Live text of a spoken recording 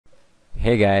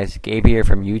Hey guys, Gabe here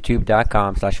from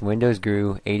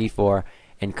youtube.com/windowsguru84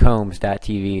 and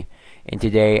combs.tv, and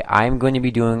today I'm going to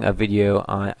be doing a video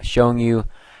on showing you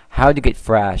how to get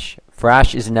Frash.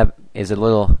 Frash is a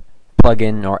little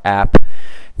plugin or app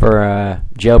for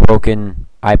jailbroken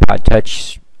iPod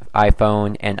Touch,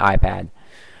 iPhone, and iPad.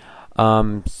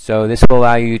 So this will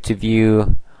allow you to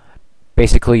view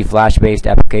basically Flash-based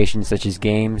applications such as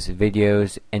games,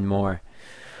 videos, and more.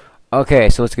 Okay,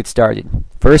 so let's get started.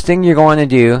 First thing you're going to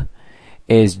do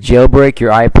is jailbreak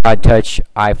your iPod Touch,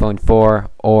 iPhone 4,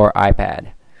 or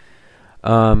iPad.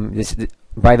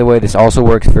 By the way, this also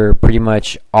works for pretty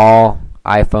much all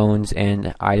iPhones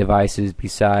and iDevices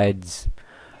besides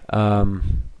iPod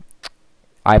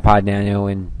Nano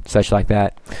and such like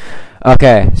that.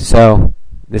 Okay, so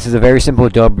this is a very simple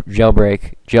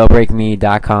jailbreak.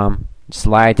 Jailbreakme.com.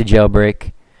 Slide to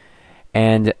jailbreak,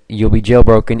 and you'll be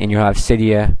jailbroken, and you'll have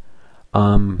Cydia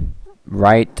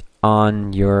right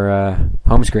on your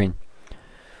home screen.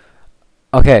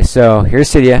 Okay, so here's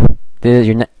Cydia.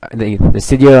 The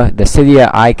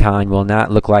Cydia icon will not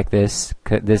look like this.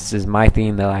 This is my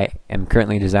theme that I am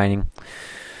currently designing,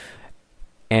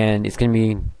 and it's going to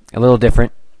be a little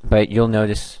different, but you'll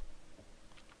notice.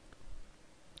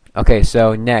 Okay,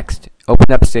 so next,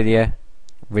 open up Cydia,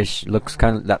 which looks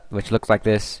like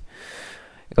this.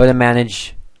 Go to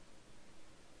Manage,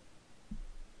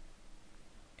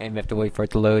 and we have to wait for it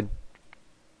to load.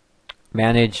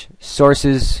 Manage,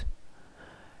 Sources,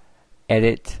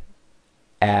 Edit,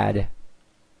 Add,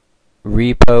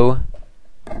 Repo,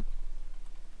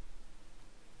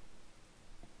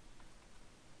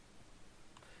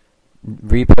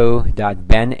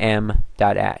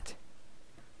 repo.benm.at.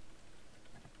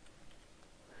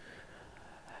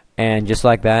 And just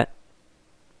like that,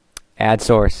 add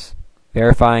source,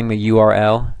 verifying the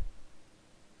URL.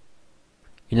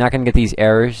 You're not going to get these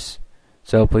errors,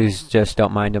 so please just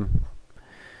don't mind them.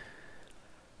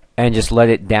 And just let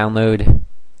it download,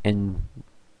 and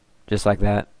just like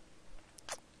that.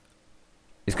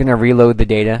 It's going to reload the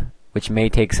data, which may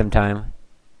take some time.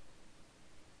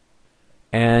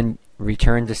 And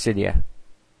return to Cydia.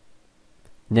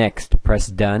 Next, press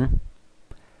Done.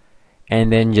 And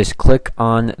then just click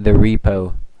on the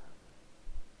repo.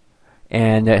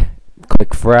 And click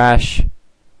Frash.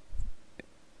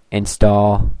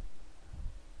 Install,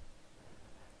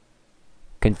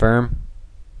 confirm,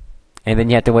 and then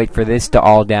you have to wait for this to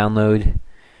all download,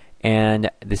 and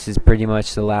this is pretty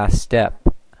much the last step.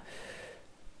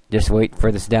 Just wait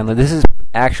for this to download. This is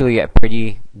actually a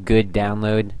pretty good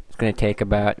download. It's going to take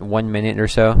about 1 minute or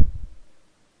so.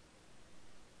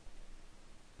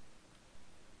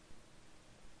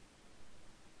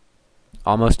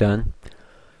 Almost done.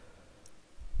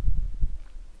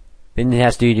 Then it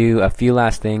has to do a few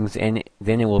last things, and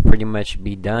then it will pretty much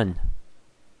be done.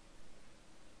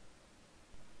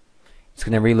 It's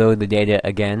going to reload the data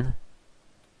again.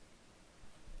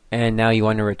 And now you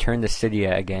want to return to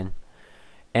Cydia again.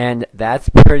 And that's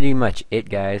pretty much it,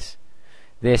 guys.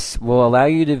 This will allow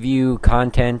you to view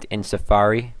content in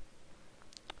Safari.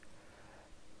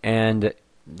 And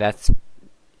that's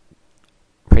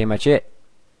pretty much it.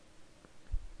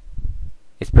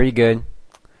 It's pretty good.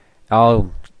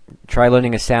 I'll try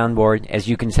loading a soundboard. As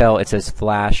you can tell, it says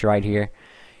Flash right here.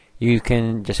 You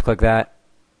can just click that,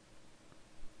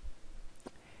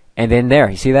 and then there,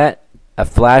 you see that?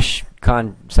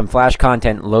 Some Flash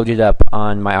content loaded up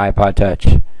on my iPod Touch,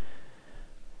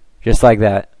 just like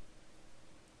that.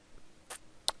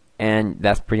 And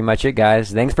that's pretty much it,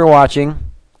 guys. Thanks for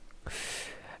watching,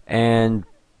 and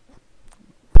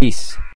peace.